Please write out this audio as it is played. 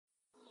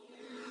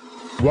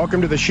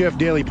Welcome to the Shift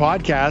Daily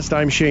Podcast.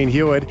 I'm Shane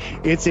Hewitt.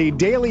 It's a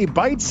daily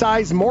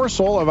bite-sized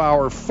morsel of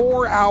our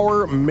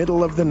 4-hour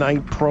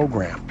middle-of-the-night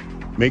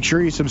program. Make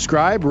sure you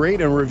subscribe, rate,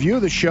 and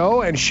review the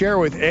show, and share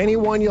with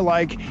anyone you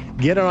like.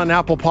 Get it on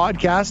Apple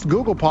Podcasts,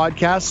 Google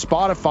Podcasts,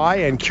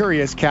 Spotify, and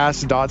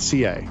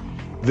CuriousCast.ca.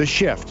 The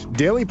Shift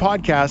Daily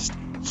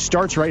Podcast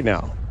starts right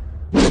now.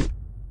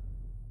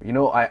 You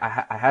know,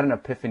 I had an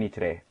epiphany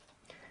today.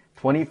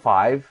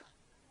 25,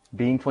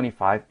 being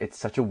 25, it's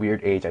such a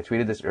weird age. I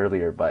tweeted this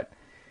earlier, but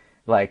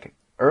like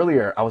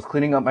earlier, I was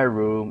cleaning up my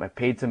room. I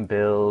paid some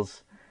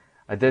bills.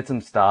 I did some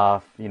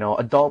stuff, you know,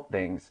 adult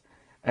things.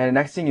 And the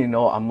next thing you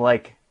know, I'm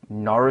like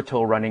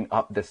Naruto running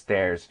up the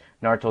stairs.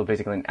 Naruto is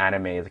basically an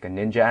anime, like a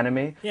ninja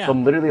anime. Yeah. So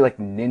I'm literally like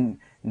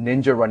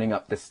ninja running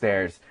up the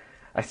stairs.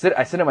 I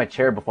sit in my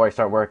chair before I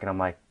start work, and I'm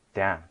like,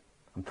 damn,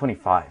 I'm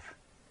 25.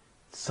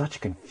 Such a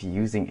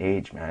confusing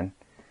age, man.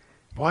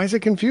 Why is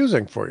it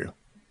confusing for you?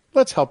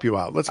 Let's help you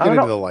out. Let's get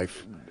into the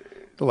life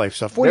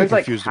stuff. What are you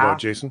confused about,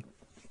 Jason?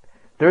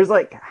 There's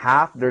like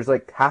half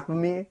of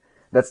me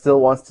that still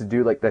wants to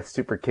do like the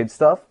super kid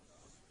stuff,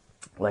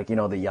 like, you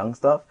know, the young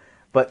stuff.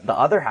 But the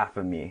other half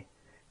of me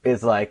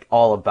is like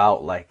all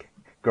about like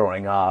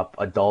growing up,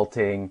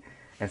 adulting,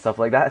 and stuff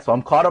like that. So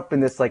I'm caught up in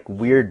this like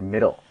weird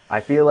middle. I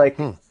feel like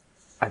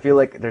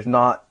there's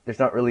not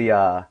really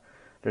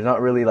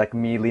like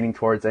me leaning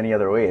towards any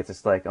other way. It's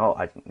just like,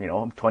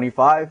 I'm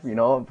 25, you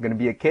know, I'm going to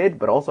be a kid,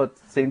 but also at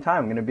the same time,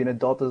 I'm going to be an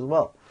adult as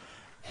well.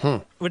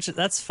 Which,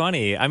 that's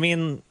funny. I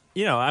mean,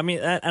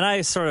 and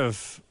I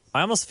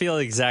almost feel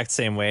the exact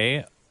same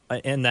way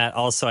in that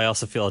also, I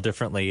also feel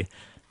differently.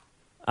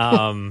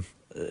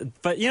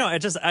 But, you know, I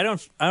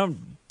don't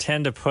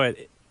tend to put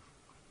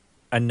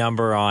a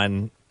number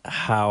on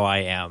how I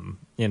am,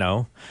 you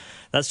know,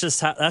 that's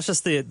just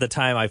the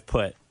time I've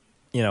put,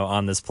 you know,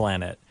 on this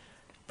planet.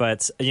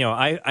 But, you know,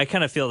 I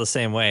kind of feel the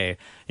same way.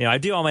 You know, I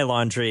do all my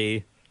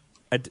laundry,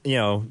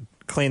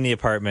 clean the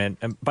apartment.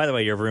 And by the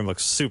way, your room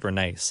looks super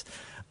nice.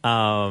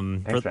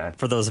 Thanks,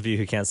 for those of you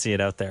who can't see it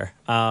out there.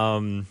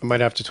 I might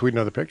have to tweet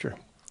another picture.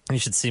 You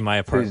should see my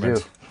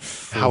apartment.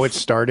 How it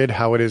started,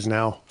 how it is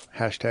now.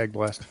 Hashtag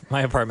blessed.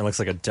 My apartment looks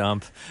like a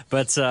dump,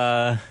 but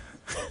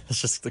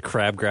it's just the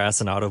crabgrass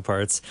and auto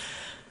parts.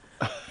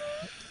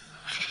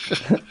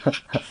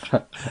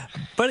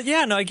 But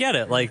yeah, no, I get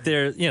it. Like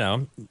I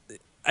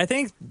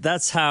think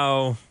that's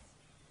how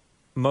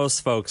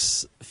most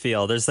folks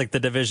feel. There's like the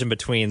division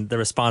between the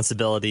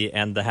responsibility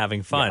and the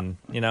having fun,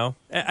 you know?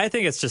 I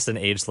think it's just an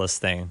ageless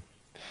thing.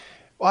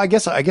 Well, I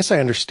guess I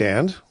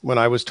understand. When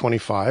I was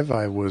 25,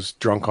 I was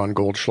drunk on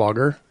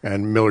Goldschlager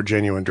and Miller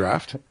Genuine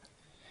Draft.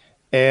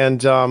 And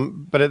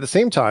but at the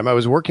same time, I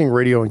was working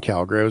radio in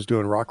Calgary. I was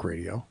doing rock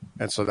radio.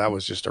 And so that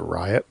was just a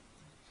riot.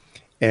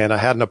 And I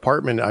had an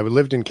apartment. I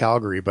lived in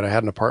Calgary, but I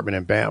had an apartment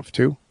in Banff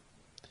too.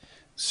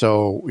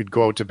 So we'd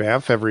go out to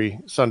Banff every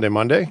Sunday,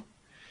 Monday.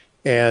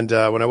 And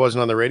when I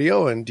wasn't on the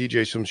radio, and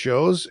DJ some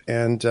shows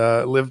and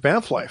live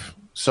Banff life.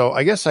 So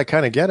I guess I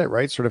kind of get it,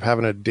 right? Sort of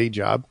having a day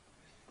job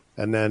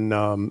and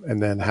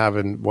then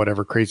having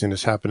whatever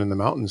craziness happen in the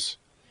mountains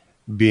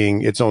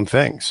being its own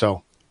thing.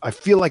 So I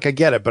feel like I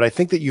get it, but I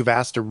think that you've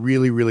asked a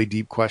really, really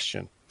deep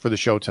question for the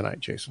show tonight,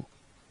 Jason.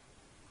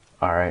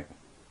 All right.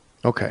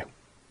 Okay.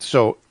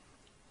 So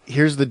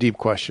here's the deep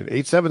question.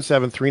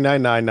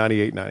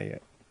 877-399-9898.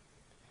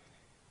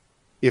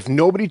 If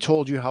nobody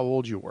told you how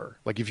old you were,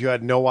 like if you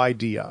had no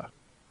idea,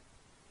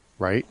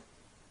 right?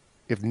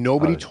 If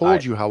nobody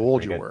told you how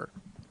old you were,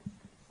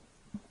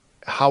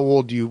 how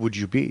old would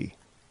you be?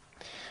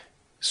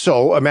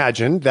 So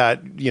imagine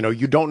that, you know,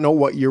 you don't know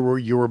what year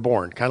you were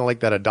born, kind of like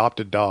that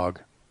adopted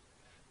dog,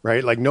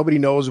 right? Like nobody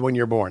knows when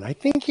you're born. I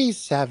think he's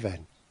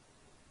 7.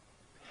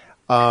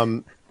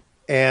 And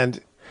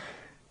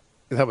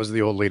that was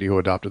the old lady who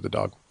adopted the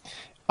dog.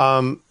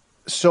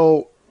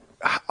 So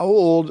how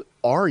old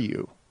are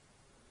you?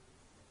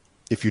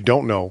 If you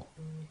don't know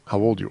how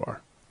old you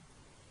are.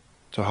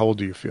 So how old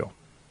do you feel?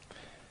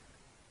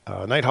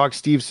 Nighthawk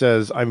Steve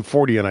says, I'm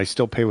 40 and I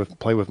still play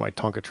with my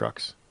Tonka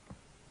trucks.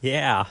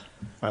 Yeah.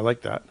 I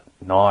like that.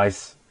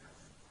 Nice.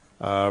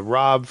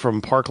 Rob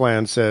from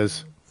Parkland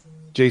says,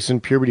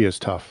 Jason, puberty is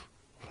tough.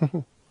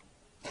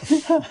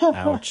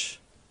 Ouch.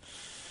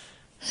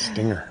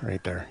 Stinger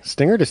right there.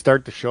 Stinger to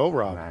start the show,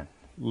 Rob. Man.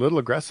 Little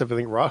aggressive. I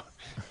think Rob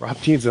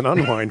needs an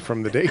unwind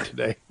from the day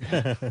today.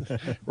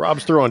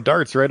 Rob's throwing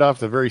darts right off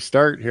the very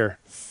start here.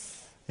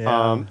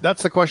 Yeah.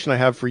 That's the question I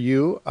have for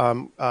you.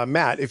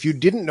 Matt, if you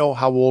didn't know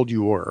how old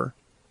you were,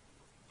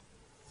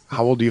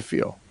 how old do you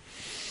feel?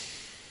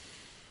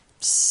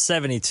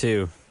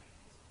 72.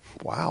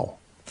 Wow.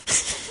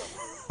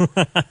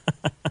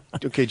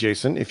 Okay,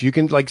 Jason, if you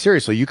can, like,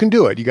 seriously, you can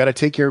do it. You got to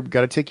take your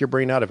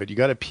brain out of it. You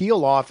got to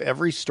peel off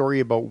every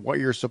story about what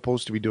you're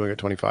supposed to be doing at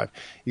 25.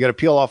 You got to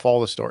peel off all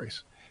the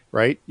stories,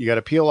 right? You got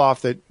to peel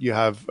off that you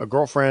have a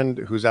girlfriend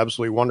who's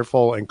absolutely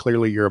wonderful and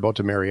clearly you're about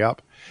to marry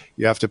up.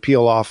 You have to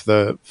peel off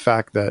the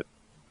fact that,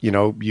 you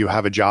know, you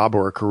have a job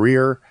or a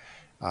career,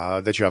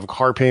 that you have a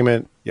car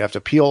payment. You have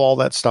to peel all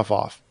that stuff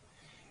off.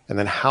 And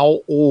then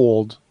how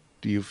old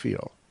do you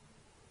feel?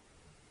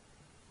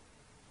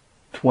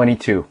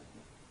 22.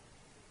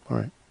 All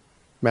right.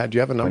 Matt, do you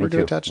have a number to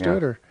 22, attach to yeah.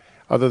 it, or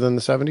other than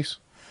the 70s?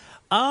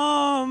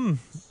 No,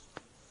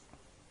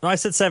 I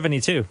said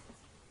 72.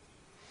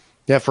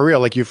 Yeah, for real.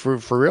 Like you for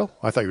real?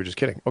 I thought you were just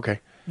kidding. Okay.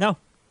 No,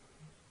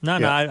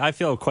 Yeah. I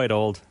feel quite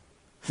old.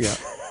 Yeah.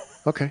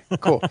 Okay,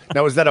 cool.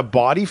 Now, is that a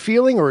body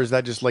feeling or is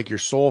that just like your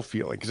soul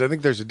feeling? Because I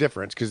think there's a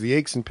difference, because the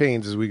aches and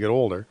pains as we get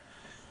older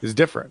is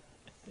different.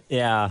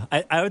 Yeah,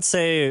 I would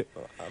say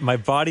my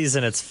body's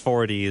in its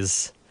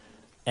 40s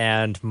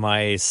and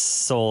my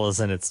soul is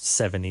in its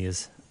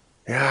 70s.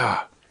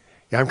 Yeah.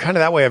 Yeah, I'm kind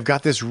of that way. I've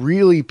got this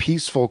really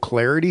peaceful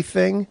clarity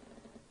thing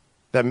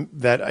that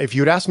if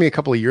you'd asked me a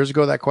couple of years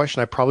ago that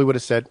question, I probably would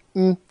have said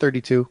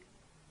 32,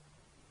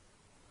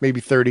 maybe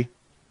 30.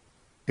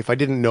 If I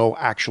didn't know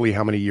actually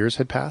how many years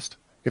had passed,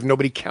 if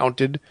nobody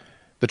counted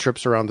the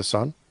trips around the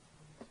sun.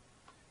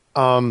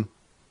 But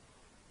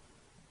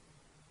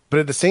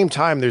at the same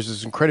time, there's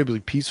this incredibly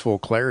peaceful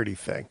clarity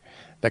thing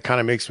that kind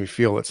of makes me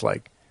feel it's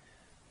like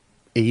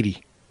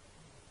 80,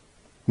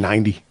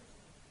 90.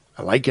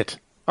 I like it.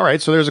 All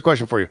right, so there's a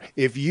question for you.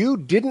 If you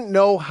didn't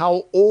know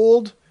how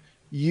old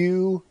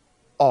you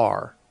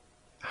are,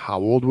 how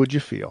old would you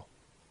feel?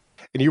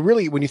 And you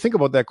really, when you think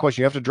about that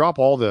question, you have to drop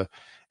all the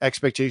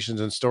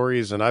expectations and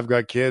stories, and I've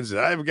got kids, and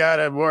I've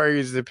got a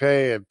mortgage to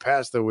pay, and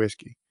pass the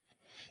whiskey.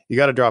 You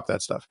got to drop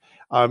that stuff.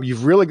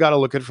 You've really got to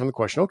look at it from the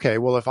question, okay,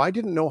 well, if I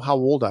didn't know how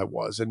old I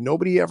was and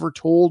nobody ever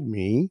told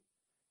me,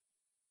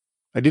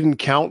 I didn't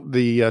count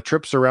the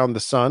trips around the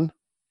sun,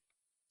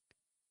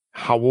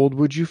 how old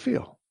would you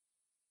feel?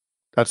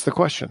 That's the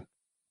question.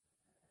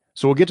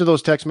 So we'll get to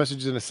those text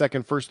messages in a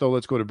second. First, though,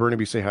 let's go to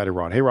Burnaby. Say hi to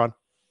Ron. Hey, Ron.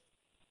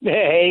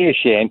 Hey,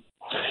 Shane.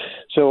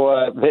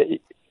 So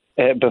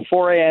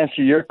before I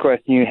answer your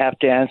question, you have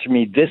to answer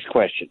me this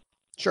question.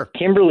 Sure.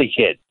 Kimberly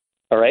kid,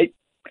 all right?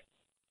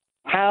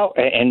 How,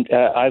 and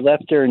I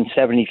left there in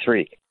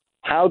 73.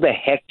 How the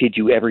heck did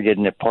you ever get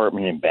an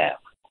apartment in Banff?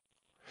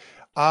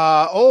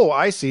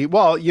 I see.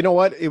 Well, you know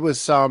what? It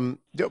was, from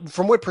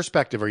what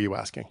perspective are you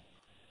asking?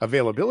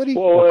 Availability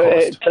or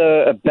cost?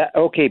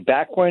 Okay,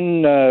 back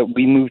when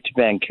we moved to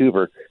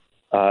Vancouver,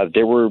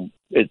 there were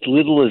as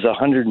little as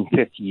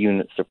 150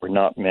 units that were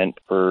not meant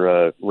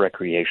for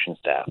recreation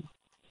staff.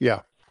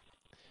 Yeah.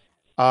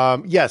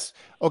 Yes.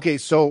 Okay.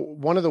 So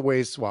one of the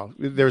ways, well,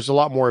 there's a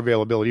lot more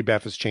availability.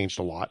 Banff has changed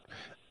a lot.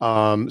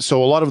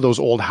 So a lot of those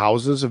old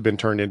houses have been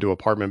turned into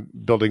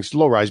apartment buildings,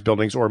 low-rise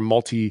buildings, or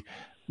multi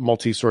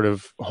sort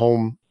of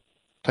home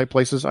type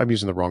places. I'm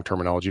using the wrong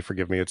terminology.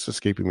 Forgive me. It's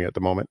escaping me at the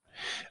moment.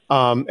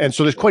 And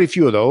so there's quite a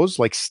few of those,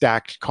 like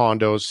stacked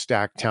condos,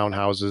 stacked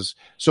townhouses.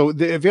 So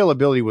the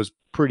availability was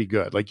pretty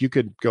good. Like you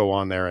could go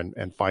on there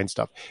and find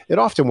stuff. It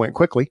often went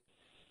quickly.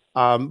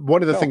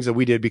 One of the things that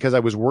we did, because I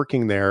was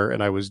working there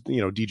and I was,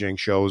 DJing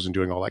shows and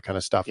doing all that kind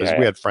of stuff, is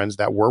we had friends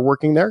that were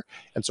working there.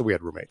 And so we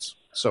had roommates.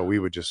 So we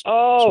would just.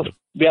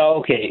 Yeah.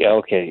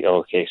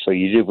 Okay. So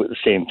you did the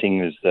same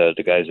thing as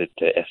the guys at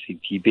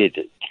SCTB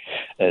did.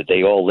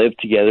 They all lived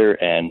together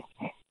and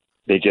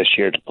they just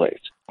shared a place.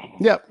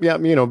 Yeah.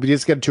 But you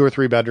just get a 2 or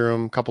 3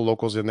 bedroom, couple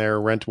locals in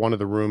there, rent one of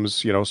the rooms,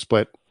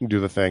 split, do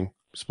the thing,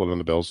 split on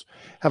the bills,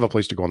 have a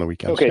place to go on the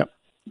weekends. Okay. Yep.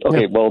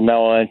 Okay. Well,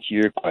 now I'll answer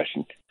your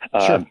question.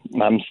 Sure.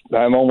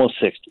 I'm almost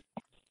 60.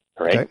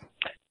 All right.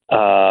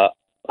 Okay.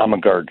 I'm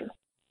a gardener.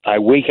 I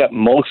wake up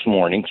most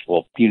mornings.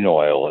 Well,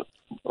 I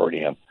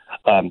already am.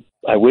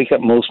 I wake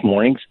up most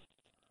mornings,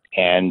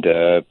 and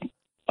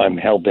I'm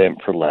hell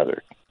bent for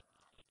leather.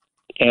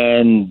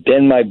 And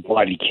then my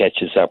body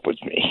catches up with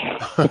me.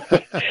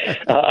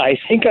 I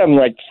think I'm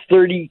like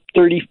 30,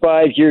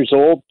 35 years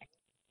old,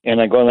 and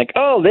I'm going like,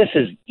 oh, this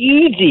is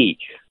easy.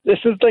 This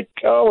is like,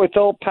 it's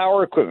all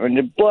power equipment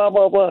and blah,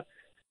 blah, blah.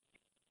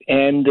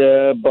 And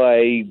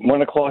by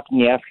 1 o'clock in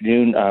the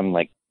afternoon, I'm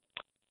like,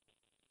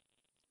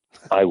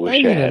 I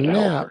wish I had a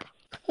nap.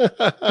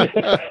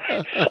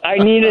 I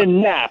need a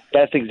nap.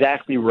 That's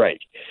exactly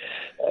right.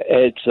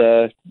 It's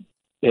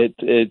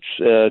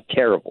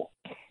terrible.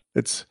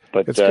 It's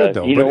good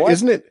though. But what?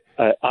 Isn't it?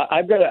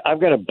 I've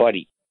got a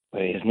buddy.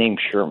 His name's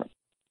Sherman.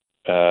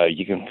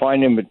 You can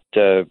find him at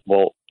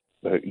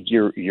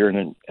you're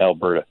in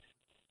Alberta.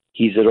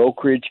 He's at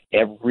Oak Ridge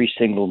every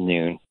single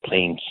noon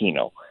playing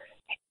Keno,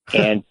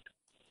 and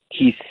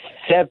he's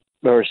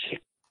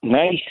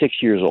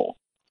 96 years old.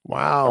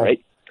 Wow! All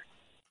right.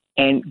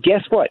 And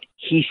guess what?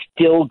 He's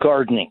still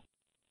gardening.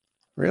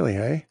 Really,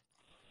 hey?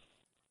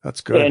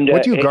 That's good. And,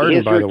 what do you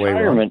garden, by the way,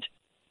 Ron?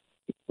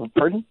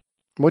 Pardon?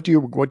 What do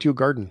you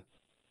garden?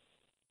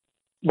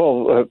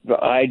 Well,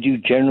 I do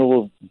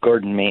general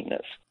garden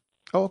maintenance.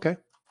 Oh, okay.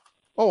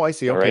 Oh, I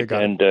see. Okay, right?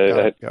 got and,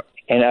 it. Yep.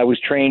 And I was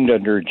trained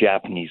under a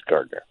Japanese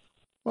gardener.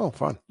 Oh,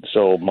 fun.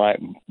 So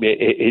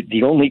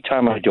the only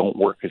time I don't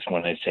work is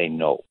when I say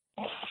no.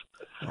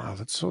 Wow,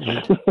 that's so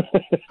neat.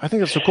 I think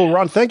that's so cool.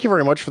 Ron, thank you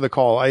very much for the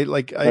call.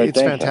 It's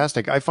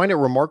fantastic. I find it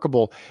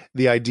remarkable,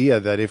 the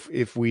idea that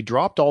if we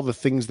dropped all the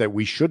things that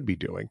we should be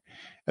doing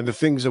and the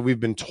things that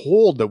we've been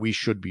told that we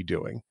should be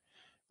doing,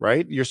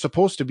 right? You're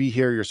supposed to be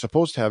here. You're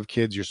supposed to have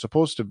kids. You're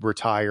supposed to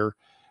retire.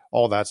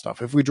 all that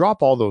stuff. If we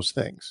drop all those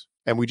things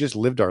and we just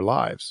lived our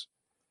lives,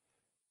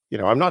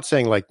 I'm not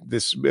saying like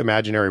this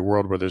imaginary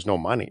world where there's no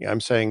money.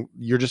 I'm saying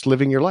you're just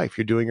living your life.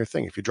 You're doing your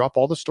thing. If you drop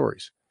all the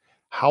stories,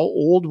 how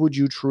old would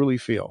you truly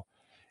feel?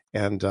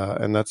 And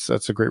that's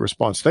a great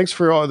response. Thanks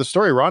for the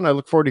story, Ron. I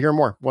look forward to hearing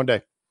more one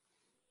day.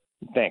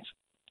 Thanks.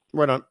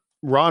 Right on.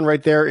 Ron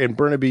right there in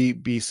Burnaby,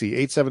 BC,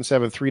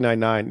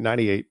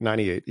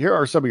 877-399-9898. Here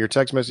are some of your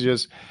text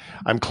messages.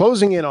 I'm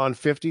closing in on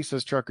 50,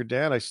 says Trucker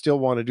Dan. I still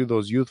want to do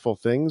those youthful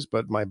things,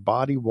 but my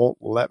body won't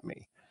let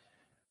me.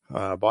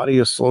 Body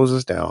just slows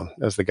us down,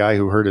 as the guy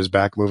who hurt his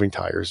back moving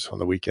tires on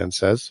the weekend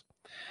says.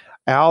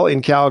 Al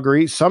in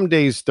Calgary, some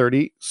days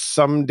 30,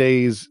 some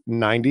days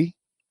 90.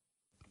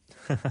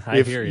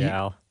 I hear you,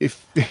 Al.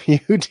 If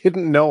you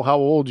didn't know how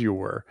old you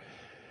were,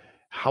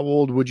 how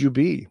old would you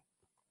be?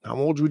 How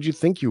old would you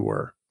think you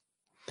were?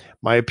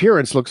 My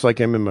appearance looks like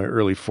I'm in my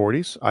early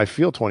 40s. I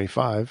feel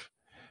 25.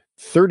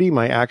 30,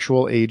 my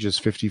actual age is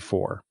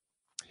 54.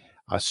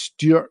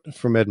 Stuart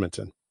from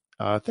Edmonton.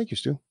 Thank you,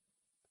 Stu.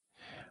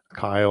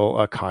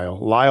 Kyle.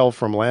 Lyle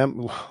from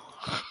Lamb.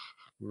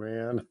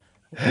 Man.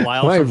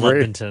 Lyle from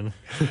Edmonton.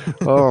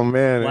 Oh,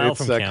 man. Lyle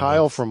It's from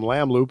Kyle from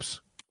Lamb Loops.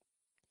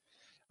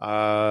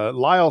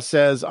 Lyle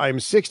says,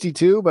 I'm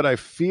 62, but I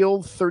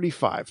feel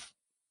 35.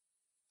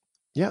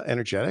 Yeah,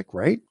 energetic,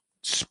 right?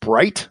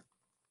 Sprite.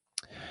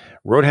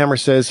 Roadhammer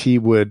says he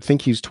would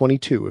think he's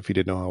 22 if he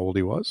didn't know how old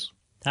he was.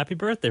 Happy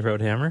birthday,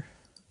 Roadhammer.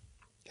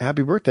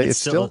 Happy birthday. It's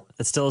still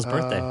his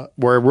birthday.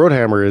 Where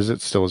Roadhammer is,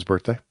 it's still his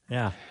birthday.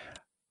 Yeah.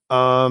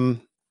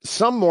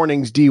 Some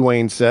mornings, D.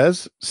 Wayne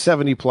says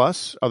 70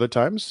 plus. Other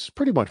times,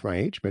 pretty much my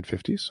age, mid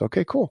 50s.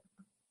 Okay, cool.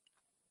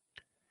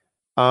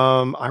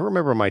 I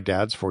remember my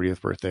dad's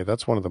 40th birthday.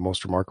 That's one of the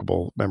most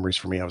remarkable memories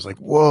for me. I was like,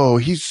 whoa,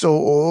 he's so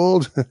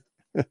old.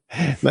 Then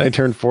I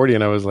turned 40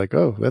 and I was like,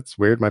 oh, that's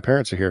weird. My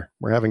parents are here.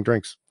 We're having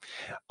drinks.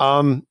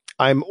 I'm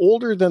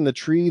older than the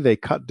tree they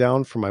cut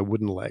down for my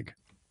wooden leg.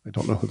 I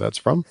don't know who that's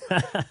from.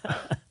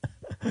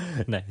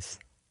 Nice.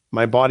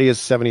 My body is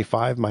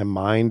 75. My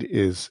mind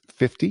is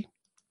 50.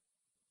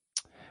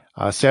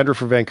 Sandra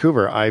from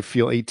Vancouver. I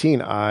feel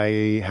 18.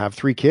 I have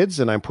 3 kids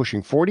and I'm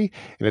pushing 40,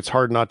 and it's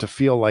hard not to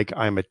feel like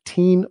I'm a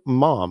teen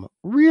mom.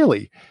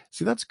 Really?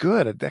 See, that's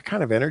good. That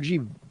kind of energy,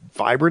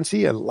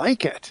 vibrancy. I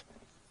like it.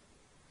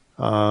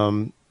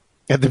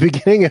 At the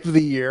beginning of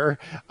the year,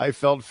 I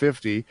felt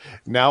 50.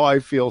 Now I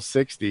feel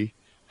 60.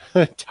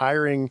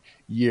 Tiring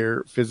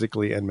year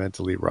physically and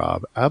mentally,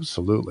 Rob.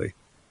 Absolutely.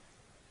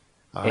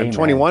 I'm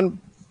 21.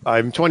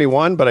 I'm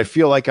 21, but I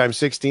feel like I'm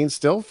 16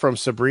 still, from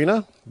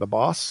Sabrina, the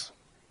boss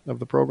of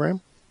the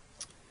program.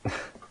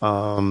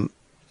 And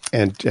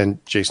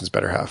Jason's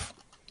better half.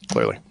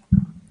 Clearly.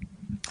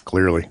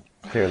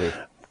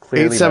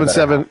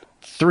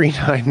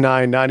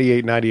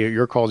 877-399-9898.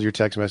 Your calls, your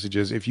text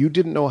messages. If you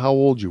didn't know how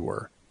old you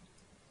were,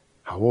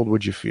 how old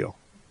would you feel?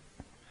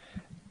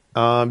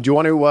 Do you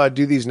want to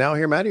do these now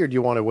here, Maddie, or do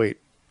you want to wait?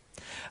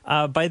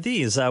 By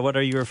these, what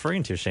are you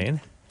referring to,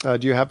 Shane?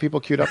 Do you have people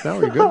queued up now?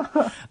 Are you good?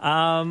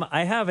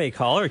 I have a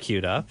caller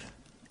queued up.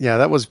 Yeah,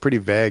 that was pretty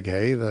vague,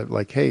 hey?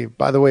 Hey,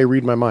 by the way,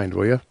 read my mind,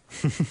 will you?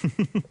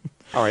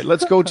 All right,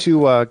 let's go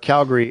to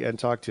Calgary and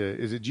talk to,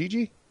 is it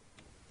Gigi?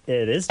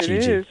 It is Gigi.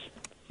 It is.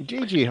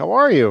 Gigi, how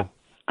are you?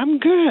 I'm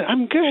good.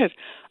 I'm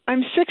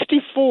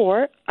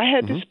 64. I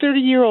had this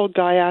 30-year-old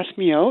guy ask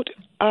me out.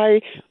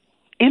 In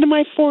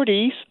my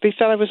 40s, they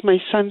thought I was my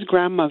son's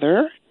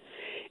grandmother.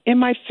 In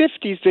my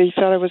 50s, they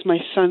thought I was my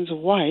son's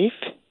wife.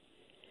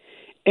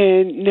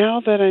 And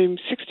now that I'm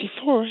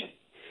 64,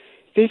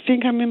 they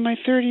think I'm in my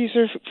 30s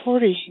or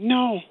 40.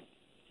 No,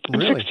 I'm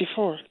Really?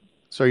 64.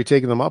 So are you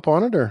taking them up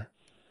on it, or?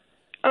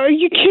 Are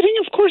you kidding?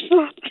 Of course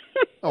not.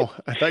 Oh,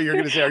 I thought you were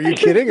going to say, are you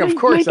kidding? Of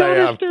course I am.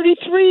 My daughter's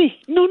 33.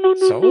 No.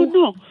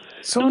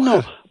 So No.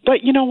 what?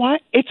 But you know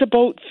what? It's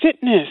about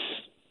fitness.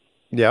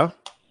 Yeah?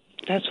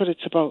 That's what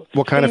it's about.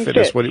 What kind of Staying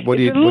fitness? fit. What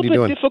are you It's a little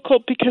doing? bit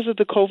difficult because of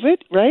the COVID,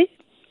 right?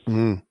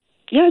 Mm.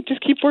 Yeah,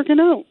 just keep working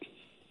out.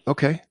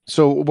 Okay.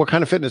 So what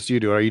kind of fitness do you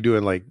do? Are you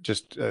doing like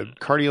just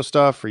cardio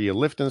stuff? Are you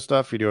lifting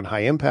stuff? Are you doing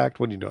high impact?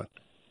 What are you doing?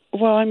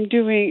 Well, I'm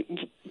doing,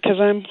 because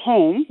I'm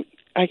home,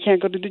 I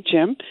can't go to the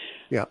gym.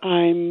 Yeah.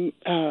 I'm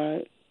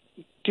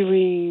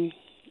doing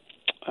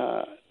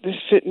this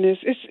fitness.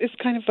 It's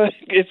kind of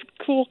it's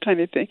cool kind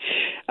of thing.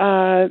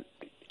 An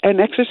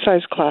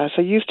exercise class.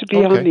 I used to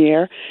be on the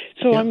air,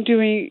 so I'm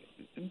doing.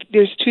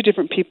 There's 2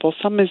 different people.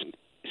 Some is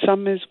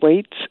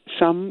weights.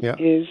 Some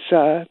is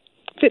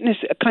fitness,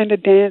 kind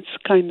of dance,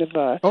 kind of.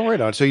 Oh,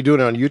 right on. So you do it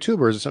on YouTube,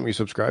 or is it something you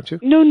subscribe to?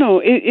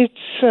 No. It's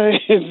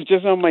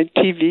just on my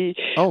TV.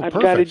 Oh, I've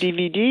perfect. got a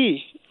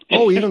DVD.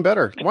 Oh, even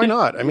better. Why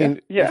not? I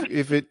mean, Yeah.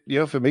 if it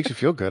makes you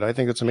feel good, I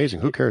think it's amazing.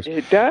 Who cares?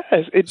 It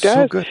does. It does.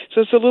 So good.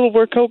 So it's a little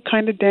workout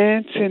kind of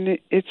dance, and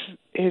it's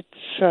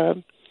a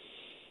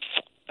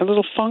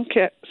little funk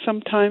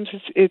sometimes.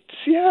 It's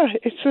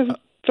a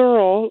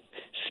thorough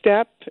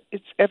step.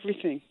 It's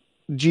everything.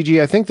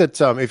 Gigi, I think that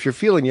if you're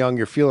feeling young,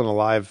 you're feeling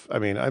alive. I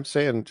mean, I'm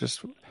saying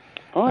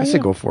I say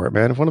go for it,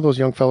 man. If one of those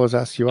young fellows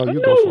asks you out,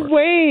 you go for it. No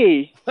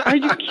way. Are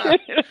you kidding?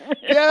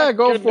 Yeah,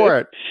 go for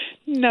it.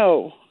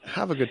 No.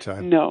 Have a good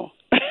time. No.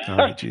 All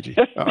right, Gigi.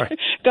 All right.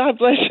 God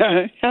bless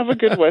you. Have a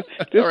good one.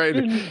 All right.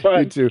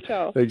 Fun. You too.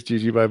 Ciao. Thanks,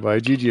 Gigi. Bye-bye.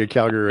 Gigi at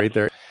Calgary right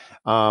there.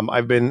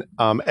 I've been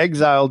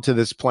exiled to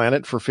this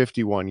planet for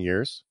 51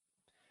 years.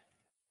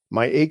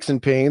 My aches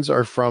and pains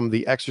are from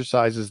the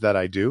exercises that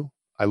I do.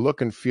 I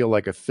look and feel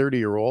like a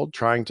 30-year-old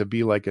trying to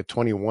be like a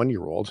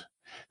 21-year-old.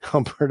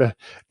 Alberta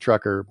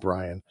trucker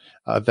Brian.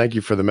 Thank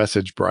you for the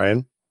message,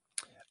 Brian.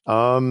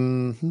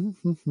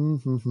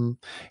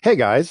 Hey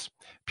guys,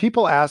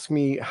 people ask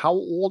me how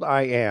old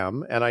I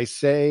am, and I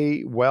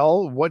say,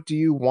 well, what do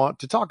you want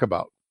to talk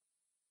about?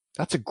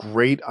 That's a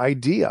great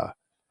idea.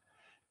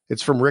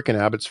 It's from Rick in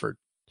Abbotsford.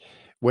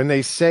 When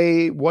they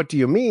say, what do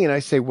you mean? I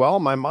say,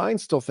 well, my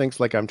mind still thinks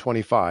like I'm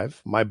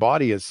 25. My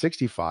body is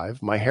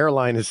 65. My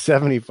hairline is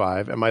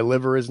 75 and my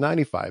liver is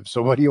 95.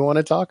 So what do you want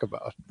to talk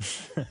about?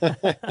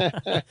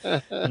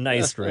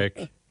 Nice,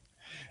 Rick.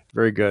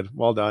 Very good.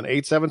 Well done.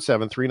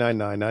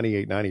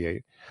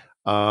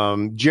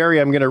 877-399-9898.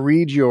 Jerry, I'm going to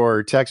read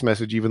your text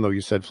message, even though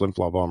you said Flin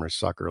Flon Bombers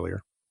suck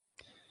earlier.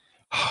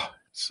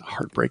 It's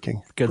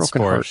heartbreaking. Good Broken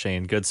sport, heart.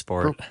 Shane. Good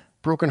sport.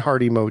 Broken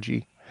heart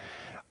emoji.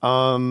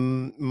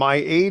 My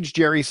age,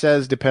 Jerry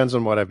says, depends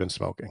on what I've been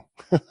smoking.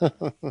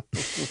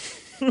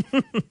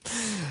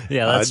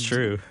 Yeah, that's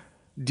true.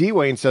 D.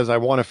 Wayne says, I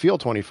want to feel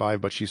 25,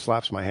 but she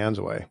slaps my hands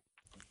away.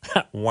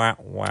 Wah,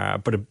 wah,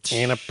 but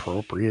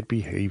Inappropriate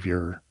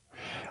behavior.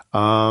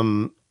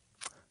 I'm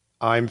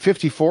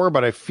 54,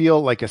 but I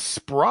feel like a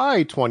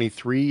spry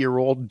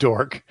 23-year-old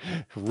dork.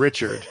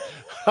 Richard.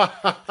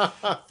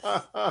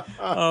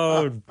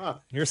 Oh,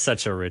 you're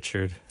such a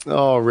Richard.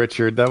 Oh,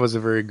 Richard, that was a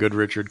very good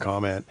Richard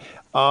comment.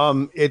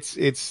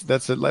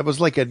 That was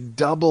like a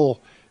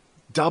double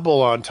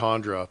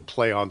entendre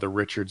play on the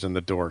Richards and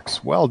the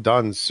dorks. Well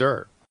done,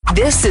 sir.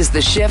 This is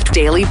the Shift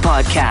Daily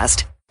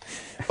Podcast.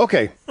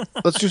 Okay,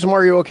 let's do some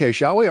Are You Okay,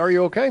 shall we? Are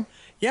you okay?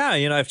 Yeah,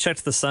 I've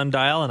checked the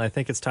sundial, and I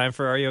think it's time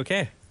for Are You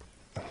Okay?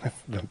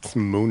 That's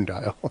moon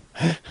dial.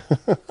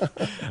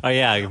 Oh,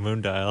 yeah,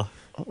 moon dial.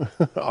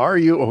 Are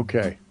you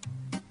okay?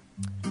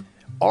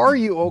 Are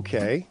you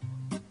okay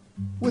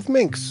with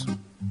Minks?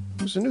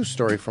 There's a news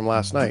story from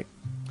last night.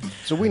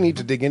 So we need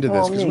to dig into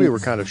this because we were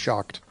kind of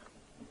shocked.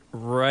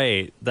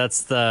 Right.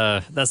 That's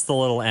the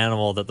little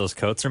animal that those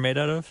coats are made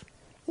out of?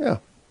 Yeah.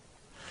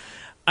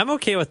 I'm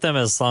okay with them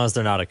as long as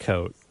they're not a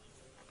coat.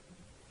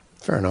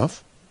 Fair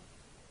enough.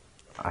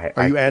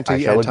 Are you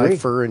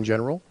anti-fur in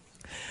general?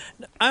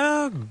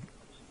 I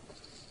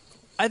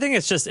think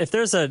it's just if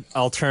there's an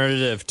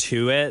alternative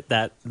to it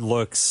that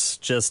looks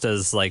just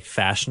as like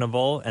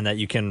fashionable and that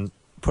you can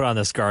put on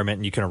this garment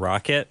and you can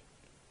rock it,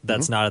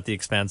 that's not at the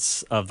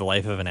expense of the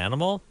life of an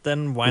animal,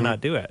 then why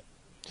not do it?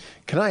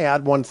 Can I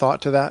add one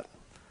thought to that?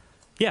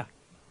 Yeah.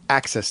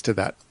 Access to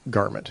that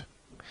garment.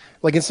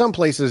 Like in some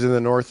places in the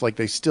north, like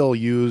they still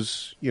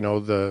use,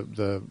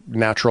 the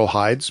natural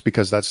hides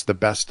because that's the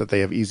best that they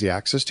have easy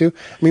access to.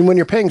 I mean, when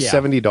you're paying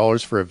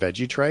 $70 for a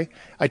veggie tray,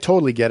 I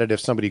totally get it if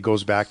somebody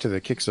goes back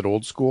to kicks it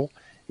old school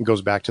and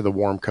goes back to the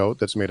warm coat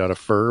that's made out of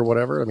fur or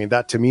whatever. I mean,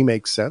 that to me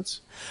makes sense.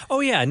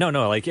 Oh yeah, no,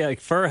 like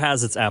fur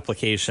has its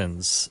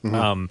applications.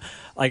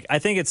 I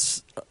think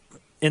it's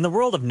in the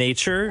world of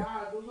nature.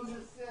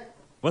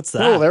 What's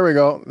that? Oh, there we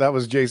go. That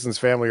was Jason's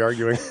family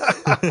arguing.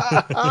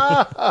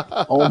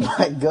 Oh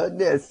my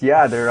goodness!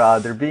 Yeah,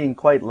 they're being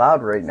quite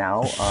loud right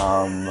now.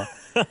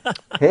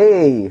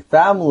 Hey,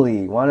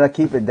 family, want to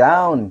keep it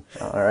down?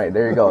 All right,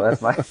 there you go.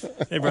 That's my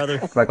Hey, brother.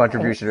 That's my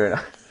contribution right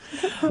now.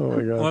 Oh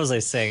my god. What was I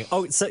saying?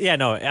 Oh, so yeah,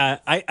 no,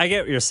 I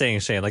get what you're saying,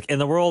 Shane. Like in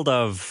the world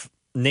of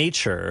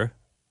nature,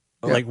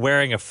 like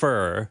wearing a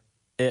fur,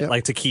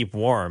 like to keep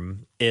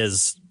warm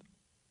is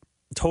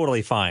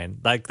totally fine.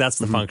 Like that's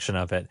the function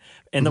of it.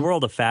 In the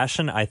world of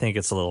fashion, I think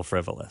it's a little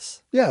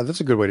frivolous. Yeah, that's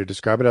a good way to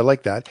describe it. I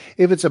like that.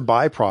 If it's a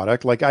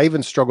byproduct, like I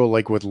even struggle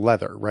like with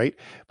leather, right?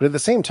 But at the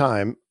same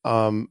time,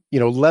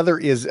 leather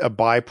is a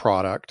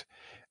byproduct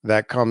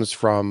that comes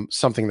from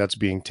something that's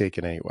being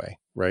taken anyway,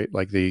 right?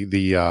 Like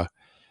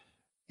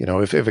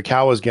if a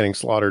cow is getting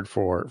slaughtered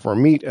for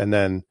meat and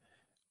then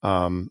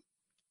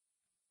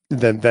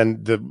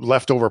the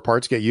leftover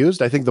parts get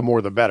used, I think the more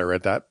the better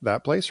at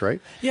that place, right?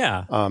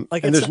 Yeah.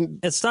 Like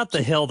it's not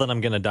the hill that I'm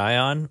going to die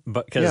on,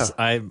 but because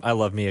I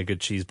love me a good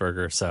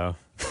cheeseburger. So,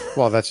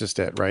 well, that's just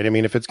it, right? I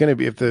mean, if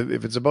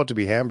it's about to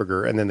be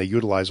hamburger and then they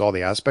utilize all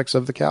the aspects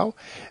of the cow,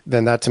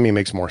 then that to me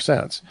makes more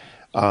sense.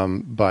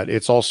 But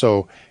it's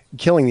also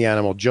killing the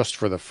animal just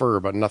for the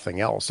fur, but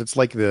nothing else. It's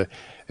like the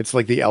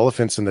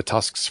elephants and the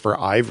tusks for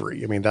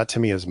ivory. I mean, that to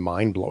me is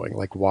mind blowing.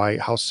 Like why,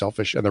 how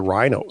selfish, and the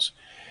rhinos.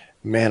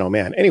 Man, oh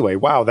man. Anyway,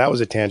 wow, that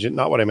was a tangent,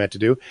 not what I meant to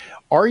do.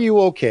 Are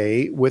you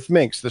okay with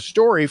minks? The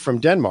story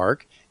from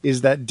Denmark is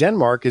that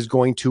Denmark is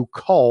going to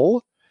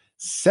cull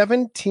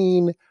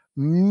 17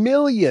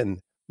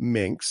 million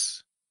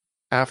minks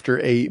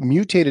after a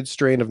mutated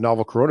strain of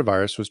novel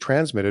coronavirus was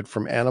transmitted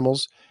from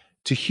animals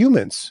to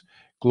humans.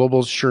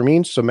 Global's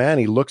Shermeen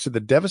Somani looks at the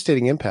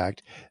devastating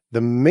impact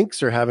the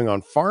minks are having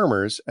on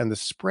farmers and the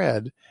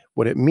spread,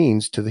 what it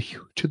means to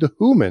the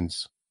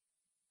humans.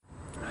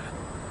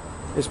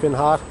 It's been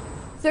hard.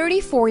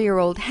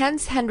 34-year-old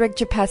Hans Henrik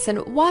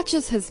Jeppesen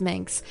watches his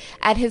minks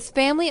at his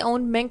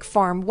family-owned mink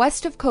farm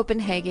west of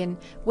Copenhagen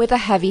with a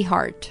heavy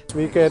heart.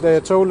 We get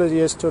told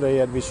yesterday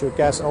that we should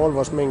gas all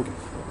our mink,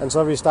 and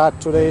so we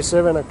start today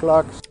 7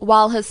 o'clock.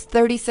 While his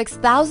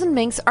 36,000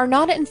 minks are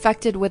not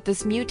infected with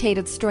this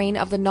mutated strain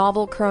of the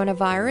novel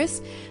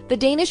coronavirus, the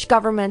Danish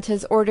government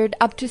has ordered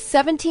up to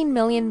 17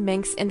 million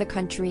minks in the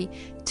country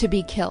to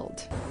be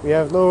killed. We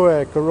have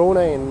no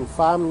corona in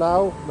farm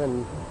now,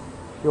 and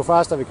the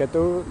faster we can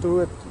do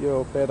it,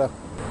 the better.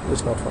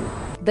 It's not fun.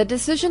 The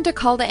decision to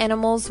cull the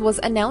animals was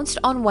announced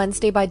on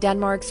Wednesday by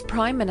Denmark's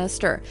Prime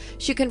Minister.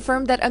 She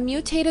confirmed that a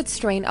mutated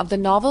strain of the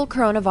novel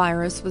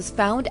coronavirus was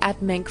found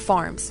at mink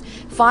farms,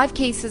 5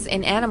 cases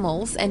in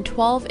animals and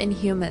 12 in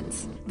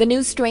humans. The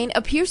new strain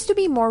appears to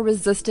be more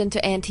resistant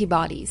to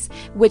antibodies,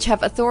 which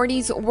have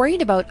authorities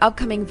worried about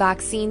upcoming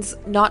vaccines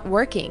not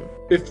working.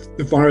 If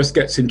the virus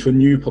gets into a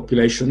new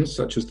population,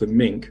 such as the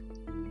mink,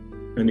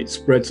 and it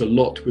spreads a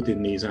lot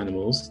within these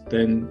animals,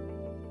 then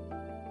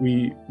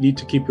we need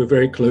to keep a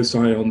very close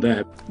eye on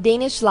that.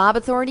 Danish lab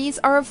authorities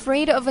are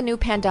afraid of a new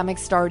pandemic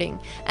starting,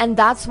 and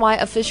that's why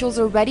officials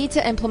are ready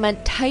to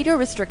implement tighter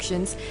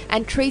restrictions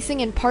and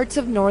tracing in parts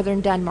of northern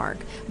Denmark,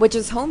 which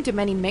is home to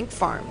many mink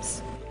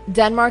farms.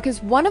 Denmark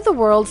is one of the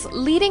world's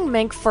leading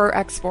mink fur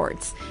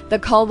exports. The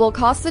cull will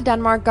cost the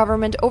Denmark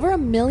government over $1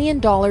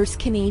 million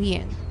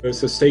Canadian.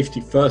 It's a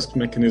safety first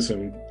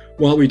mechanism.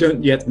 While we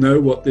don't yet know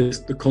what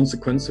the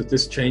consequence of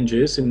this change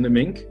is in the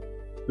mink,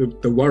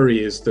 the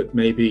worry is that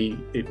maybe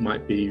it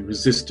might be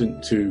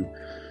resistant to,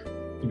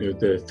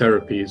 the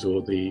therapies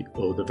or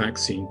the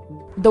vaccine.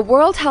 The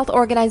World Health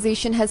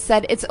Organization has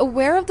said it's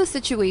aware of the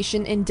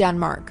situation in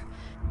Denmark.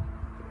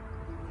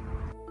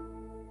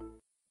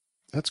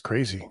 That's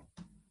crazy.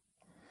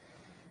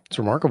 It's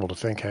remarkable to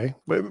think, hey?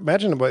 But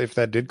imagine if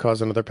that did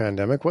cause another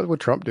pandemic. What would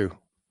Trump do?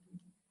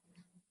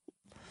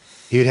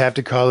 He'd have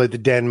to call it the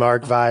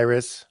Denmark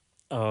virus.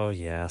 Oh,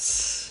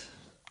 yes.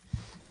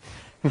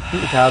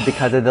 It's all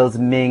because of those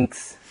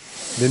minks.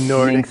 The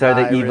Nordic Minks are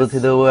the virus. evil to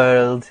the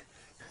world.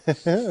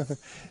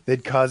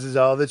 That causes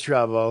all the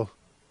trouble.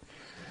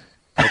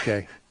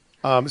 Okay.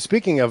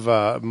 Speaking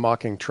of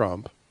mocking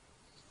Trump,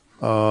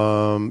 here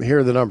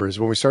are the numbers.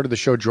 When we started the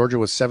show, Georgia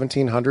was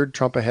 1,700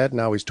 Trump ahead.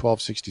 Now he's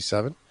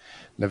 1,267.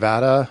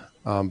 Nevada,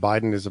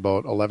 Biden is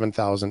about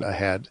 11,000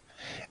 ahead.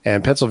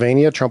 And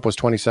Pennsylvania, Trump was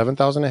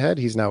 27,000 ahead.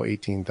 He's now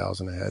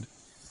 18,000 ahead.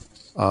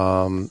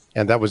 And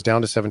that was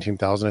down to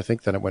 17,000, I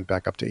think. Then it went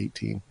back up to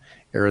 18.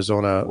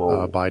 Arizona,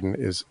 Biden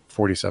is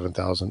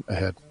 47,000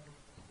 ahead.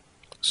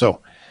 So,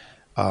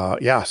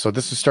 so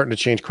this is starting to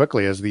change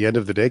quickly as the end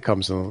of the day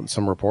comes and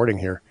some reporting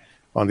here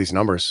on these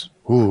numbers.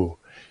 Ooh,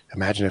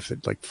 imagine if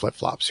it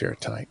flip-flops here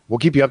tonight. We'll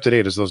keep you up to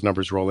date as those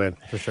numbers roll in.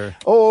 For sure.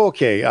 Oh,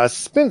 okay.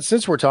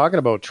 Since we're talking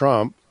about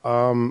Trump,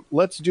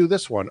 let's do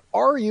this one.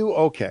 Are you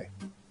okay?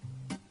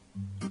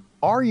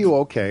 Are you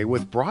okay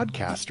with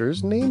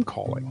broadcasters name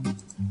calling?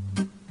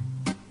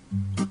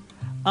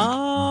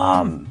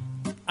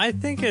 I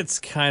think it's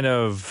kind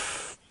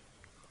of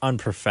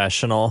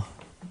unprofessional.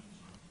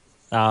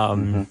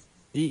 It's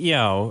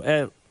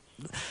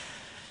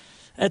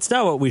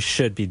not what we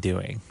should be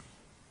doing.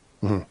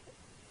 Mm-hmm.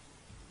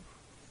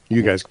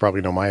 You guys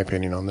probably know my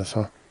opinion on this,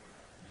 huh?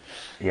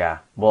 Yeah.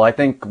 Well, I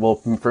think,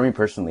 for me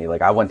personally,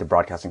 I went to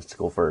broadcasting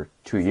school for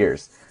 2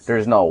 years.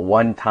 There's not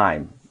one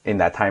time in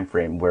that time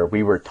frame where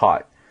we were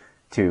taught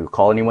to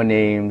call anyone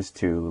names,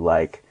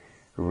 to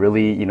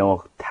really,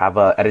 have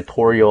a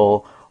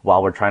editorial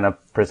while we're trying to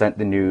present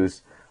the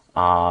news.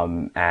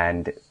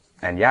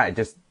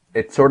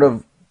 It's sort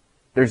of,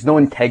 there's no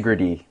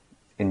integrity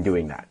in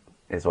doing that,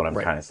 is what I'm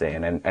trying to say.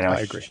 And I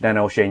agree. I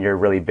know, Shane, you're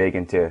really big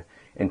into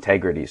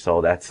integrity. So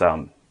that's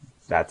what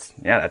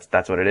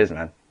it is,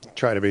 man.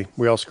 Try to be.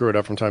 We all screw it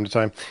up from time to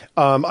time.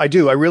 I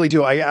do. I really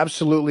do. I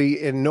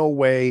absolutely in no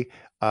way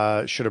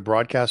should a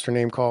broadcaster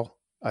name call.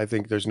 I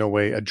think there's no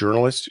way a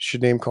journalist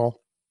should name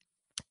call.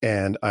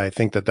 And I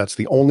think that that's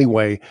the only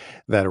way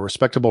that a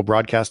respectable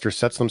broadcaster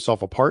sets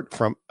themselves apart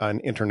from an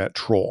internet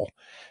troll.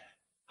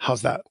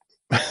 How's that?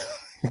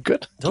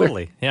 Good?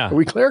 Totally. Clear? Yeah. Are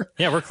we clear?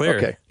 Yeah, we're clear.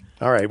 Okay.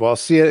 All right. Well,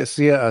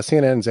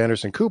 CNN's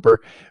Anderson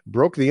Cooper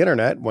broke the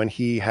internet when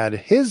he had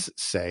his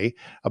say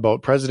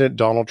about President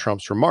Donald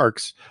Trump's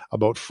remarks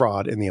about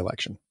fraud in the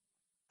election.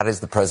 That is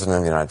the president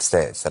of the United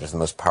States. That is the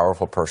most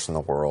powerful person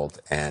in the world.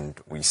 And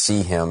we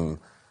see him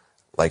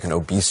like an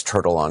obese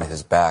turtle on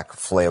his back,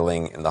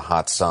 flailing in the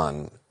hot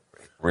sun,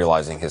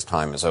 realizing his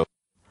time is over.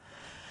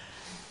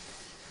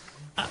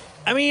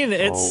 I mean,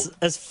 it's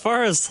as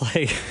far as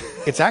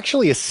it's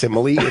actually a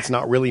simile. It's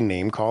not really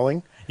name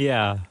calling.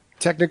 Yeah.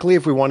 Technically,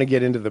 if we want to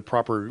get into the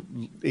proper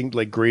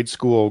grade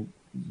school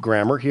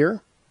grammar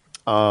here.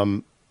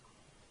 I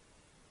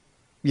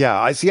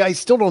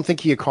still don't think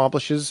he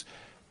accomplishes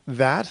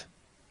that.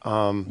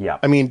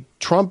 I mean,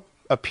 Trump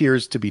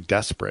appears to be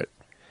desperate.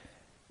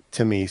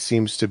 To me,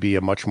 seems to be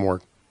a much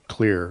more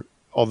clear,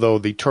 although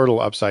the turtle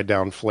upside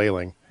down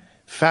flailing,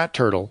 fat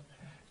turtle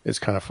is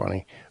kind of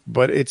funny,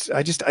 but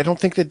I don't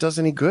think that does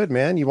any good,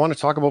 man. You want to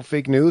talk about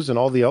fake news and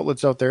all the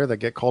outlets out there that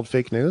get called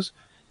fake news?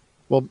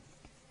 Well,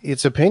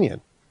 it's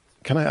opinion.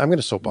 I'm going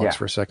to soapbox Yeah.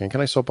 for a second. Can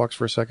I soapbox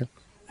for a second?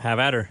 Have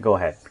at her. Go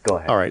ahead.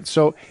 All right.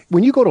 So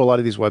when you go to a lot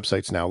of these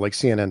websites now, like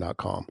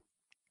CNN.com,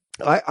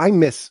 I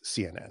miss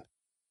CNN.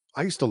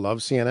 I used to love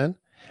CNN.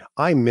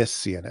 I miss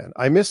CNN.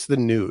 I miss the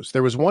news.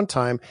 There was one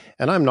time,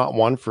 and I'm not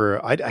one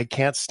for, I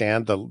can't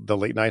stand the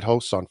late night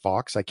hosts on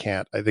Fox. I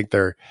can't. I think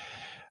they're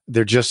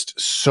just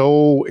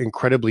so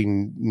incredibly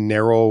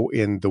narrow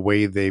in the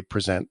way they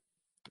present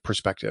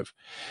perspective.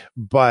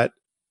 But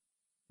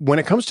when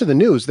it comes to the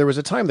news, there was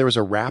a time there was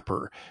a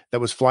rapper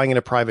that was flying in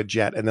a private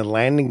jet and the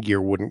landing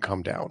gear wouldn't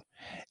come down.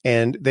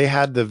 And they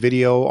had the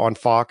video on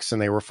Fox and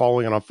they were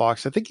following it on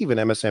Fox. I think even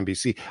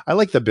MSNBC. I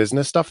like the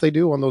business stuff they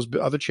do on those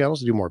other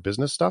channels. They do more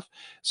business stuff.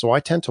 So I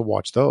tend to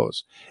watch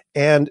those.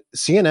 And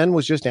CNN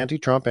was just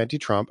anti-Trump.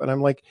 And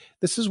I'm like,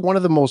 this is one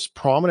of the most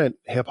prominent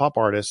hip hop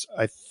artists.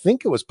 I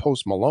think it was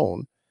Post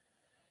Malone,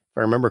 if I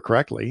remember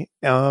correctly.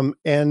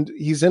 And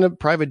he's in a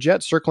private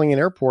jet circling an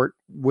airport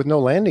with no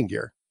landing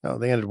gear. Now,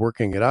 they ended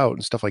working it out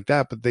and stuff like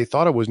that, but they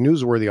thought it was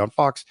newsworthy on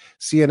Fox.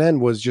 CNN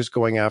was just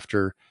going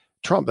after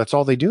Trump. That's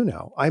all they do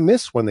now. I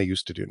miss when they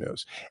used to do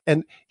news.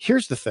 And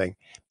here's the thing.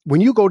 When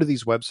you go to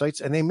these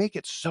websites and they make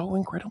it so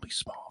incredibly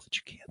small that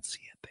you can't see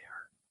it there.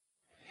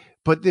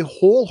 But the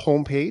whole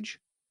homepage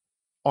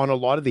on a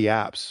lot of the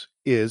apps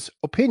is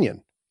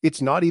opinion. It's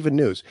not even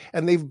news.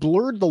 And they've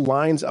blurred the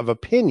lines of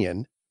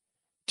opinion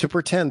to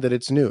pretend that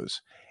it's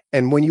news.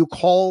 And when you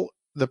call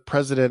the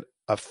president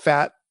a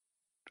fat,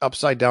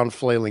 upside down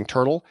flailing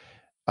turtle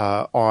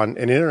on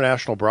an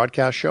international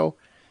broadcast show,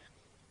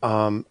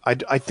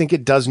 I think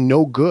it does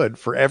no good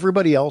for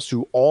everybody else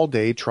who all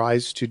day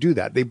tries to do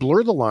that. They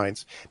blur the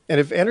lines. And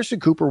if Anderson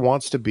Cooper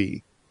wants to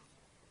be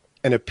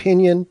an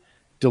opinion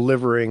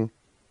delivering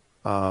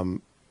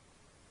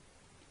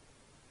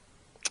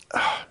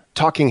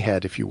talking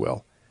head, if you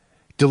will,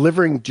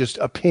 delivering just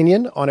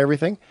opinion on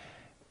everything,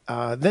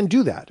 then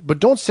do that. But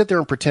don't sit there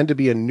and pretend to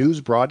be a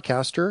news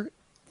broadcaster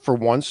for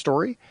one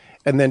story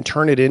and then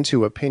turn it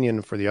into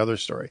opinion for the other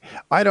story.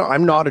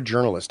 I'm not a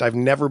journalist. I've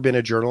never been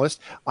a journalist.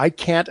 I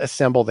can't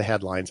assemble the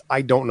headlines.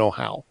 I don't know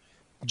how.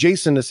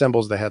 Jason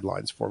assembles the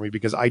headlines for me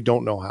because I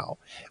don't know how.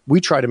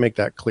 We try to make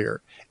that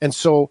clear. And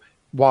so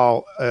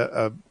while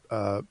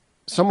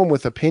someone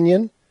with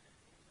opinion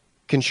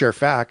can share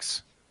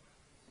facts,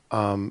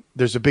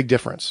 there's a big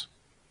difference.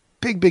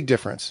 Big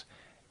difference.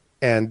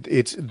 And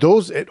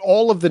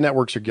all of the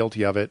networks are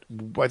guilty of it.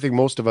 I think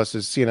most of us,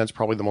 as CNN's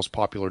probably the most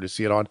popular to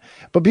see it on.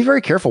 But be very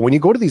careful. When you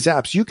go to these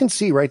apps, you can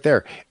see right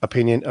there,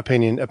 opinion.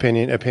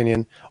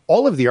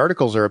 All of the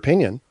articles are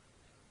opinion.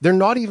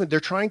 They're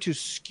trying to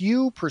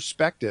skew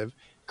perspective,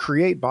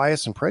 create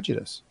bias and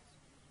prejudice.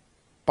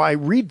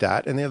 Read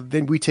that, and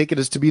then we take it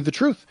as to be the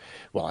truth.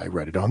 Well, I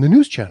read it on the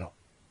news channel.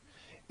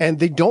 And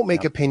they don't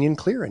make opinion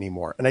clear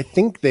anymore. And I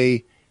think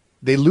they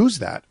lose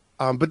that.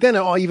 But then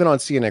even on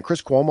CNN,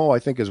 Chris Cuomo, I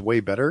think, is way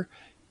better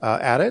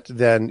at it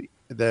than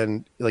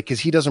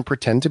because he doesn't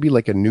pretend to be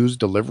like a news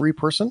delivery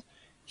person.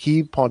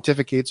 He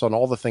pontificates on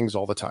all the things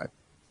all the time.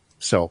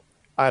 So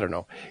I don't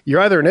know. You're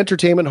either an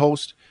entertainment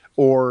host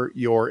or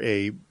you're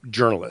a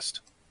journalist.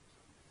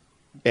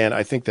 And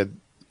I think that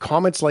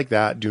comments like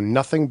that do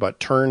nothing but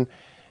turn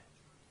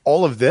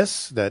all of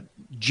this that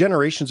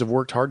generations have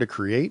worked hard to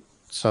create,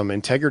 some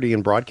integrity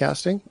in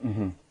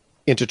broadcasting,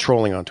 into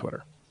trolling on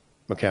Twitter.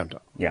 Okay, I'm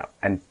done. Yeah,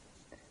 and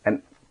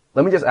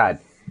let me just add,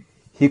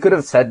 he could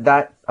have said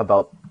that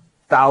about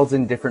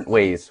 1,000 different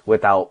ways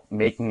without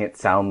making it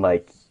sound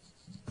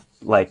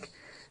like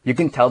you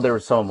can tell there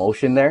was some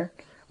emotion there,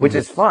 which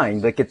is fine.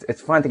 Like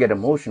it's fine to get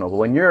emotional, but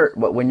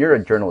when you're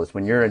a journalist,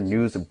 when you're a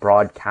news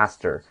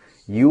broadcaster,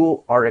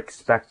 you are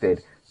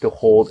expected to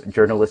hold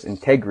journalist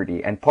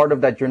integrity, and part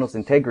of that journalist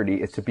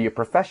integrity is to be a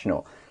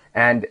professional.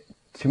 And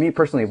to me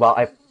personally, while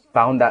I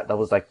found that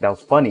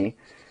was funny,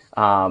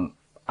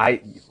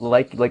 I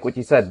like what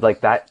you said,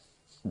 like that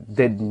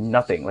did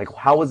nothing. Like,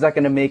 how is that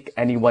going to make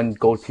anyone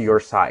go to your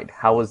side?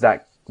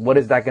 What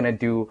is that going to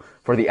do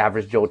for the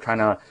average Joe trying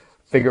to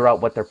figure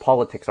out what their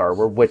politics are,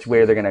 or which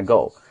way they're going to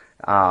go?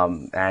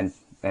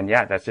 And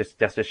yeah, that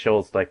just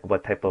shows like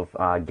what type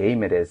of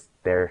game it is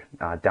there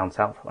down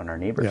south on our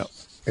neighbors.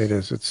 Yeah, it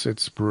is.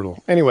 It's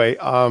brutal. Anyway,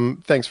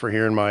 thanks for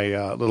hearing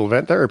my little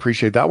vent there. I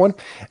appreciate that one.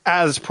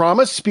 As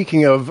promised,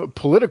 speaking of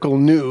political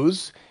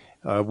news,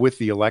 with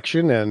the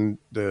election and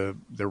the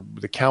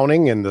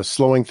counting and the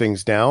slowing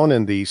things down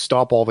and the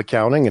stop all the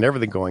counting and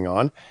everything going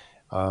on,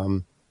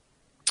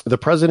 the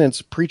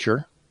president's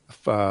preacher,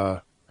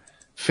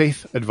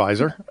 faith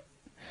advisor,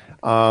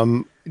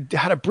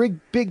 had a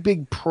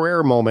big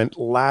prayer moment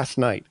last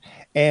night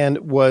and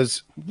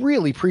was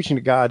really preaching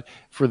to God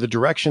for the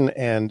direction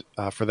and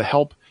for the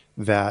help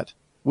that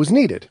was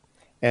needed.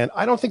 And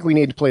I don't think we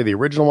need to play the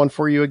original one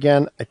for you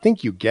again. I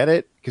think you get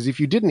it, because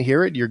if you didn't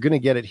hear it, you're going to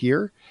get it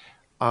here.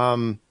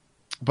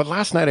 But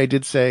last night I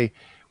did say,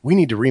 we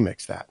need to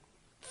remix that.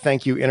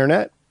 Thank you,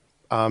 Internet.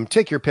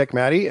 Take your pick,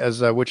 Maddie,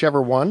 as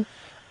whichever one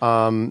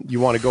you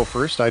want to go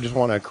first. I just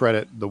want to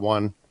credit the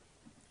one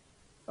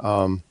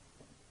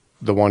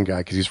the one guy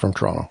because he's from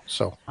Toronto.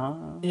 So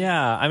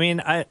yeah, I mean,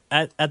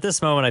 at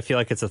this moment, I feel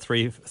like it's a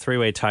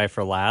three-way tie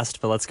for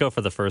last, but let's go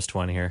for the first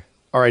one here.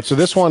 All right, so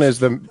this one is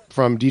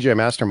from DJ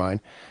Mastermind.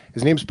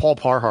 His name's Paul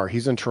Parhar.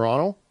 He's in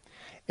Toronto,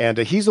 and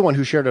he's the one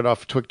who shared it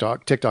off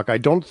TikTok. I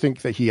don't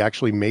think that he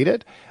actually made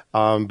it,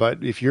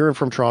 but if you're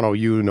from Toronto,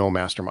 you know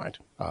Mastermind.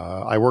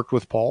 I worked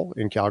with Paul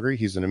in Calgary.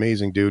 He's an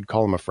amazing dude.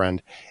 Call him a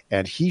friend.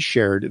 And he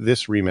shared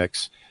this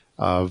remix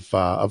of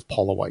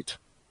Paula White.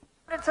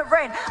 It's a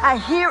rain. I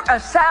hear a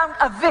sound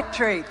of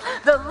victory.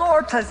 The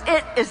Lord says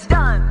it is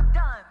done.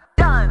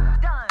 Done.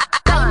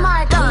 Oh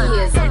my God.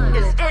 It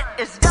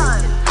is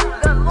done.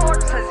 The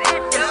Lord says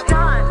it is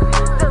done.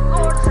 The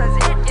Lord says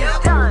it is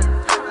done.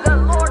 The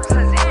Lord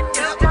says it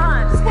is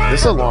done.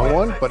 This is a long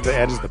one, but the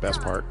end is the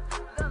best part.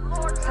 The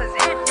Lord says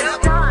it is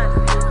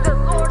done. The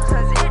Lord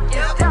says it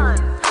is done.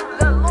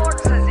 The Lord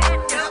says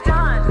it is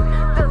done.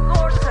 The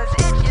Lord says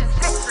it is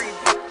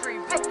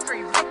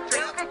victory.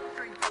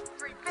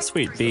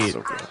 Sweet beat. I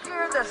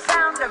hear the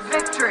sound of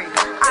victory.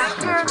 I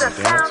hear the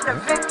sound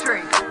of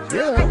victory.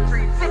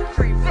 Victory.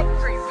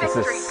 This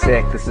is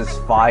sick. This is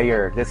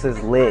fire. This is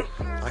lit.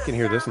 I can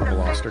hear this in the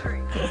Veloster.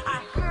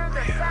 I hear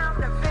the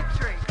sound of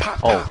victory.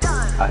 Oh,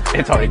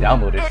 it's already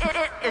downloaded.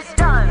 It is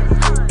done.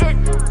 It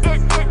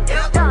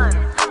is done.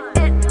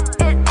 It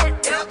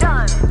is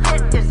done.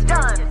 It is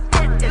done.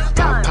 It is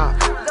done.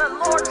 The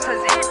Lord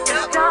says it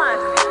is done.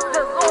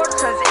 The Lord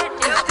says it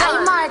is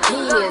done.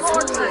 The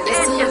Lord says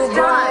it is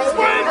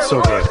done.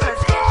 So good.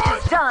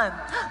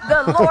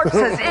 The Lord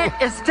says it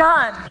is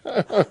done.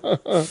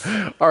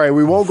 All right,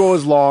 we won't go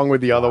as long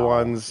with the other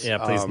ones. Yeah,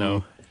 please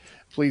no.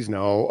 Please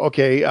no.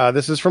 Okay,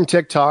 this is from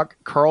TikTok,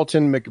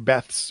 Carlton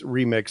Macbeth's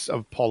remix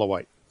of Paula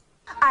White.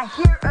 I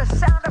hear a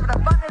sound of an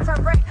abundance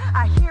of rain.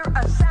 I hear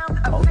a sound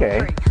of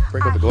victory.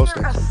 Break out the glow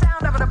sticks. I hear a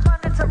sound of an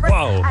abundance of rain.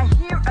 Whoa. I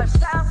hear a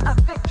sound of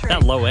victory.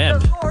 That low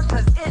end. The Lord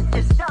says it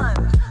is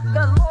done.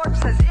 The Lord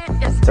says it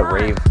is It's a done.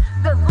 rave.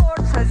 The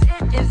Lord says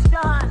it is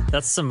done.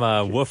 That's some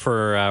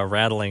woofer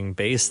rattling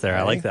bass there.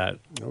 I like that.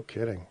 No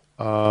kidding.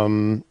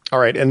 All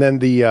right, and then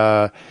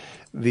the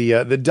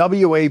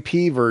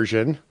WAP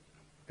version.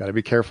 Got to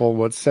be careful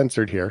what's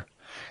censored here.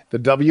 The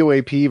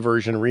WAP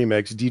version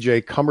remix,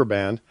 DJ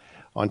Cumberband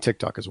on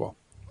TikTok as well.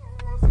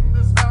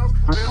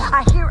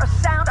 I hear a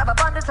sound of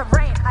abundance of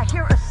rain. I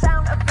hear a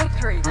sound of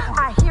victory.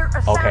 I hear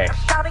a sound of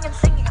shouting and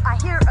singing. I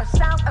hear a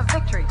sound of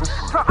victory.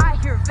 For I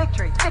hear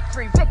victory.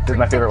 This is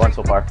my favorite one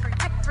so far.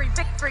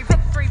 Victory.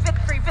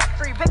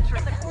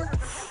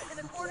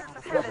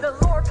 The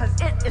Lord says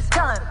it is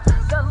done.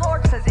 The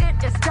Lord says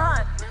it is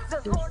done.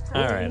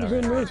 All right.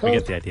 We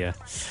get the idea.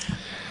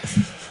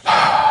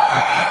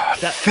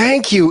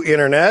 Thank you,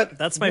 Internet.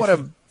 That's my what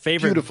a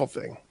favorite beautiful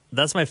thing.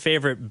 That's my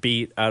favorite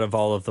beat out of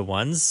all of the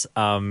ones.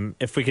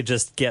 If we could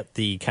just get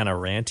the kind of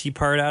ranty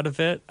part out of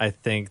it, I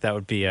think that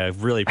would be a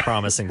really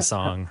promising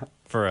song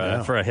for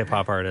a hip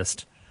hop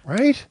artist.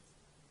 Right?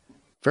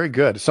 Very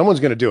good. Someone's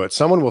going to do it.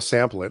 Someone will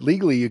sample it.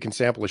 Legally, you can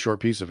sample a short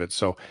piece of it.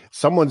 So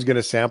someone's going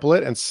to sample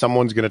it and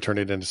someone's going to turn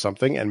it into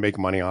something and make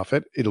money off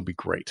it. It'll be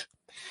great.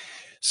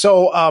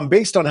 So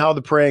based on how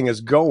the praying is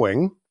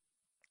going,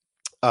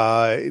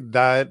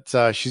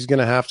 she's going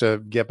to have to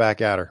get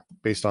back at her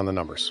based on the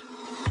numbers.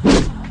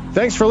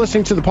 Thanks for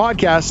listening to the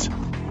podcast.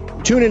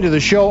 Tune into the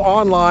show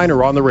online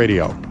or on the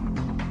radio.